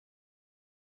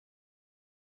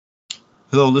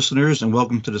Hello, listeners, and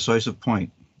welcome to Decisive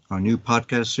Point, our new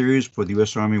podcast series for the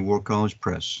U.S. Army War College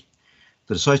Press.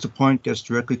 The Decisive Point gets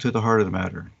directly to the heart of the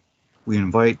matter. We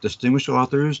invite distinguished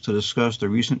authors to discuss their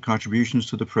recent contributions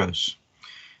to the press.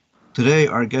 Today,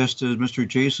 our guest is Mr.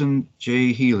 Jason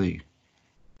J. Healey.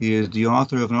 He is the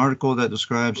author of an article that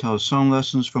describes how some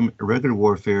lessons from irregular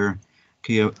warfare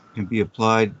can be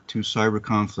applied to cyber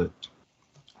conflict.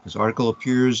 His article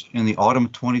appears in the autumn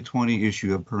 2020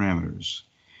 issue of Parameters.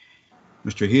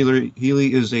 Mr.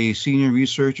 Healey is a senior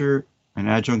researcher and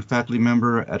adjunct faculty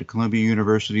member at Columbia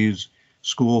University's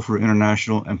School for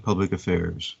International and Public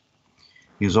Affairs.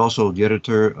 He is also the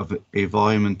editor of a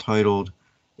volume entitled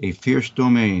A Fierce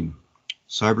Domain,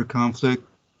 Cyber Conflict,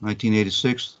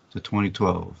 1986 to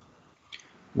 2012.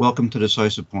 Welcome to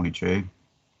Decisive Point, Jay.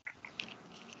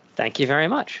 Thank you very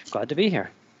much. Glad to be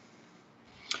here.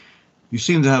 You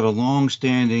seem to have a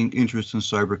long-standing interest in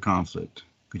cyber conflict.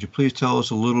 Could you please tell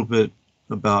us a little bit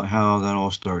about how that all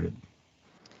started?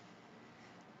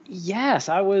 Yes,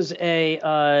 I was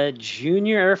a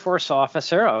junior Air Force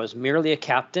officer. I was merely a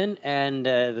captain, and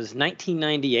it was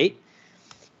 1998.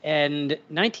 And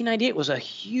 1998 was a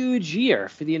huge year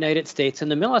for the United States and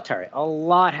the military. A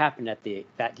lot happened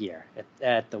that year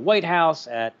at the White House,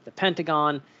 at the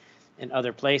Pentagon, and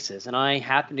other places. And I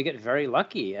happened to get very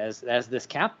lucky as this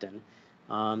captain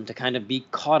to kind of be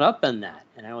caught up in that.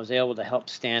 And I was able to help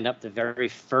stand up the very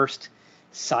first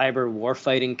cyber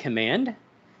warfighting command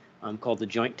called the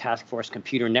Joint Task Force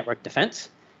Computer Network Defense.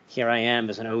 Here I am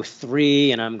as an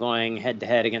 03, and I'm going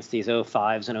head-to-head against these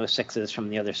 05s and 06s from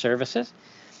the other services.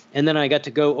 And then I got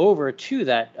to go over to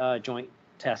that Joint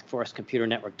Task Force Computer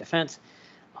Network Defense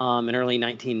in early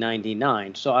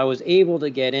 1999. So I was able to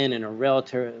get in a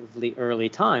relatively early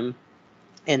time.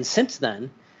 And since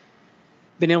then,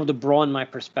 been able to broaden my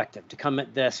perspective, to come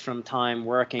at this from time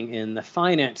working in the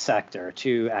finance sector,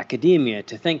 to academia,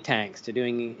 to think tanks, to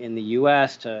doing in the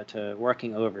US, to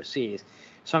working overseas.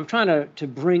 So I'm trying to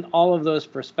bring all of those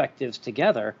perspectives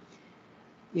together,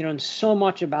 and so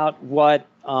much about what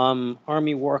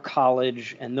Army War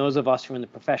College and those of us who are in the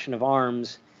profession of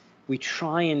arms, we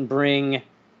try and bring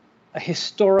a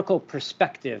historical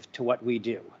perspective to what we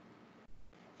do.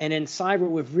 And in cyber,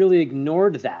 we've really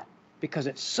ignored that, because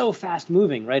it's so fast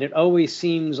moving, right? It always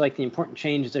seems like the important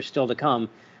changes are still to come.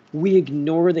 We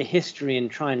ignore the history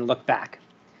and try and look back.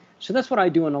 So that's what I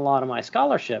do in a lot of my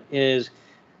scholarship is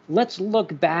let's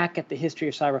look back at the history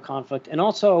of cyber conflict, and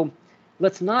also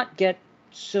let's not get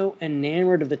so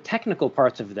enamored of the technical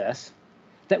parts of this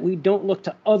that we don't look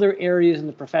to other areas in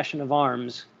the profession of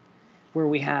arms where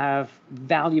we have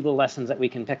valuable lessons that we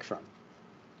can pick from.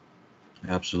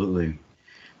 Absolutely.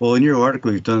 Well, in your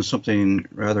article, you've done something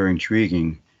rather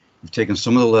intriguing. You've taken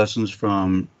some of the lessons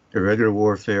from irregular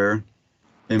warfare,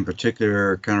 in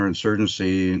particular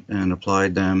counterinsurgency, and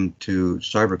applied them to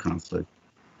cyber conflict.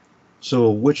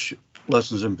 So which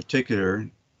lessons in particular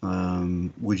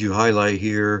would you highlight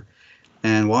here,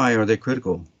 and why are they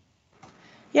critical?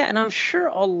 Yeah, and I'm sure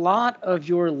a lot of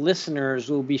your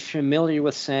listeners will be familiar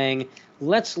with saying,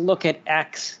 let's look at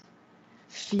X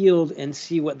field and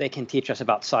see what they can teach us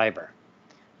about cyber.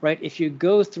 Right? If you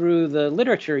go through the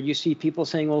literature, you see people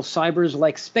saying, well, cyber's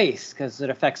like space because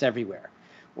it affects everywhere.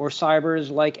 Or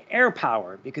cyber's like air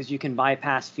power because you can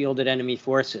bypass fielded enemy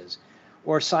forces.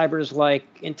 Or cyber's like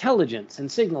intelligence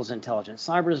and signals intelligence.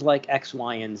 Cyber's like X,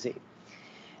 Y, and Z.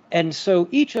 And so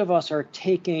each of us are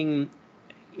taking,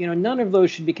 none of those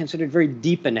should be considered very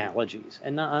deep analogies.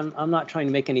 And I'm not trying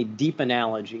to make any deep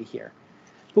analogy here.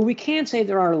 But we can say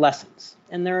there are lessons.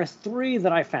 And there are three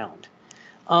that I found.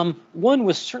 One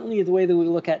was certainly the way that we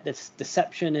look at this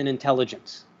deception and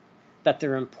intelligence, that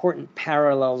there are important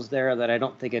parallels there that I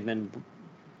don't think have been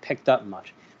picked up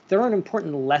much. There aren't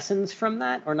important lessons from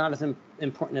that, or not as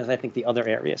important as I think the other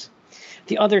areas.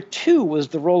 The other two was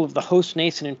the role of the host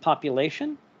nation in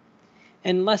population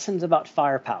and lessons about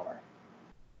firepower.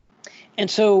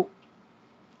 And so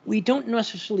we don't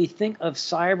necessarily think of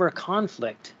cyber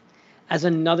conflict as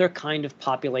another kind of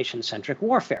population-centric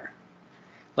warfare,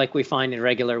 like we find in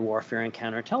regular warfare and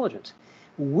counterintelligence.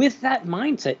 With that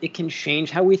mindset, it can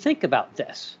change how we think about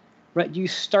this, right? You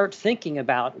start thinking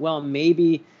about, well,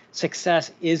 maybe success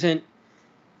isn't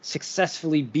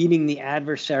successfully beating the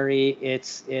adversary,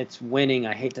 it's winning,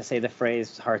 I hate to say the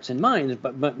phrase hearts and minds,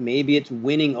 but maybe it's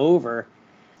winning over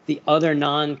the other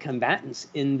non-combatants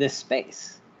in this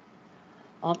space.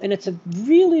 And it's a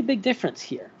really big difference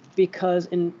here, because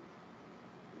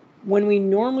when we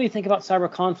normally think about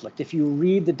cyber conflict, if you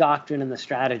read the doctrine and the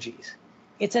strategies,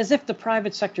 it's as if the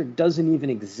private sector doesn't even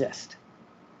exist.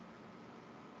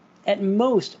 At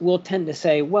most, we'll tend to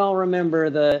say, well, we've got to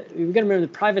remember the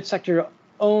private sector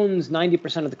owns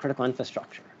 90% of the critical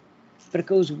infrastructure, but it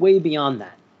goes way beyond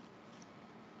that.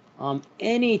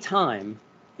 Any time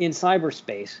in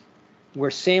cyberspace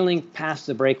we're sailing past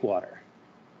the breakwater,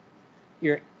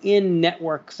 you're in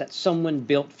networks that someone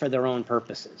built for their own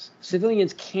purposes.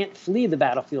 Civilians can't flee the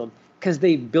battlefield because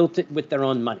they built it with their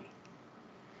own money.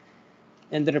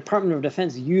 And the Department of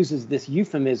Defense uses this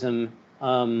euphemism,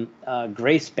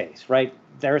 gray space, right?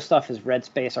 Their stuff is red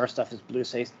space, our stuff is blue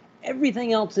space.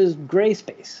 Everything else is gray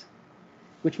space,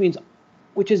 which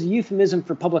is a euphemism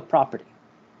for public property.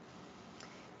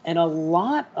 And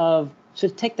so to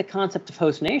take the concept of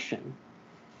host nation,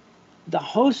 the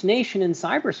host nation in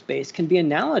cyberspace can be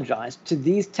analogized to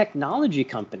these technology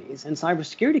companies and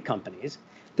cybersecurity companies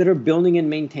that are building and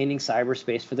maintaining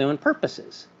cyberspace for their own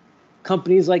purposes.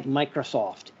 Companies like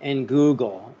Microsoft and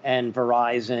Google and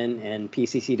Verizon and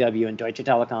PCCW and Deutsche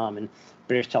Telekom and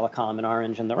British Telecom and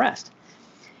Orange and the rest.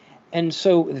 And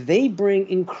so they bring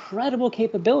incredible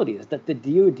capabilities that the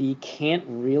DoD can't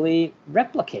really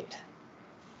replicate.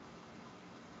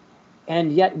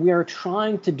 And yet we are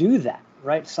trying to do that,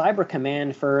 right? Cyber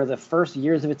Command, for the first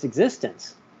years of its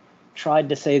existence, tried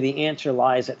to say the answer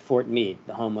lies at Fort Meade,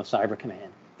 the home of Cyber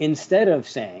Command, instead of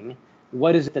saying,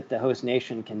 what is it that the host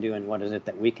nation can do and what is it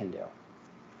that we can do?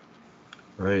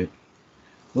 Right.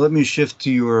 Well, let me shift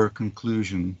to your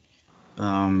conclusion,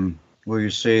 where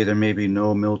you say there may be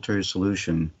no military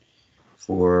solution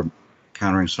for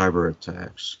countering cyber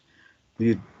attacks. Will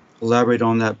you elaborate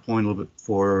on that point a little bit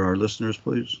for our listeners,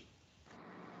 please?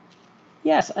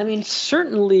 Yes, I mean,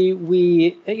 certainly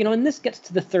and this gets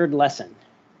to the third lesson,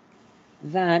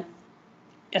 that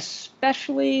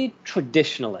especially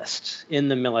traditionalists in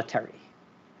the military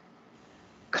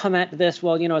come at this,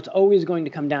 it's always going to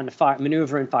come down to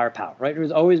maneuver and firepower, right? It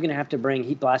was always going to have to bring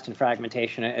heat blast and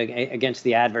fragmentation against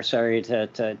the adversary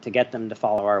to get them to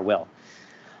follow our will.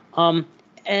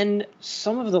 And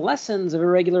some of the lessons of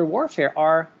irregular warfare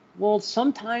are,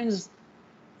 sometimes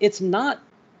it's not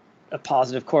a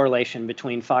positive correlation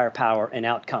between firepower and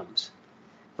outcomes,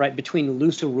 right? Between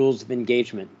looser rules of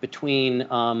engagement, between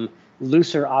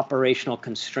looser operational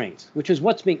constraints, which is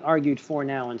what's being argued for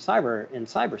now in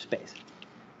cyberspace.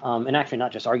 And actually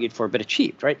not just argued for, but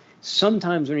achieved, right?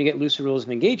 Sometimes when you get looser rules of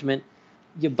engagement,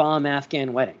 you bomb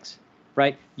Afghan weddings,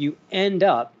 right? You end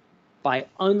up, by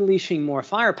unleashing more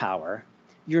firepower,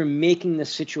 you're making the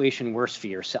situation worse for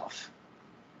yourself,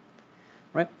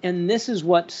 right? And this is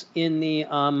what's in the,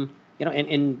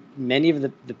 in many of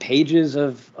the pages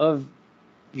of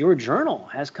your journal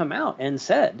has come out and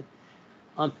said,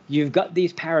 you've got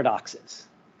these paradoxes.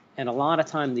 And a lot of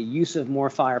time, the use of more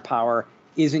firepower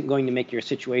isn't going to make your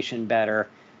situation better.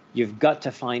 You've got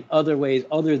to find other ways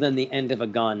other than the end of a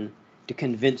gun to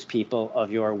convince people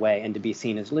of your way and to be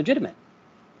seen as legitimate.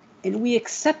 And we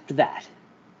accept that.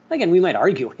 Again, we might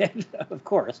argue it, of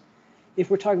course, if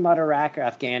we're talking about Iraq or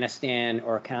Afghanistan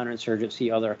or counterinsurgency,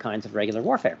 other kinds of regular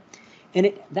warfare.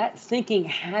 And that thinking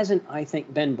hasn't, I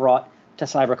think, been brought to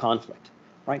cyber conflict,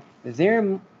 right?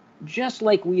 Just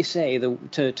like we say,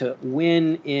 to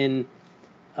win in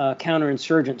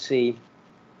counterinsurgency,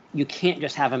 you can't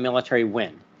just have a military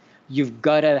win. You've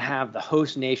got to have the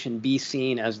host nation be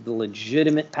seen as the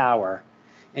legitimate power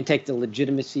and take the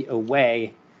legitimacy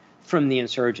away from the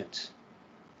insurgents.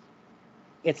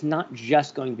 It's not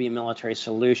just going to be a military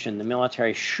solution. The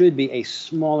military should be a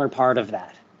smaller part of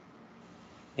that.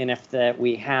 And if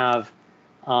we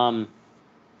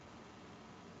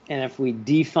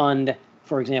defund,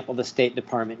 for example, the State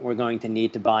Department, we're going to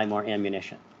need to buy more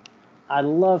ammunition. I'd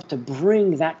love to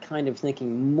bring that kind of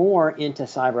thinking more into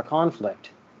cyber conflict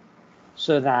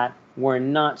so that we're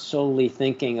not solely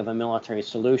thinking of a military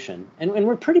solution. And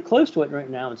we're pretty close to it right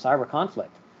now in cyber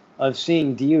conflict, of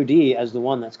seeing DoD as the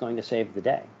one that's going to save the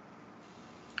day.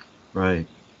 Right.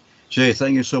 Jay,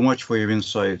 thank you so much for your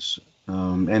insights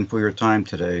and for your time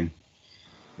today.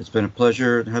 It's been a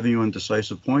pleasure having you on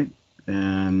Decisive Point,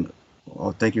 and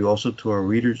thank you also to our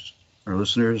readers, our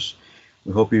listeners.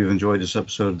 We hope you've enjoyed this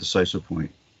episode of Decisive Point.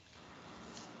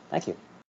 Thank you.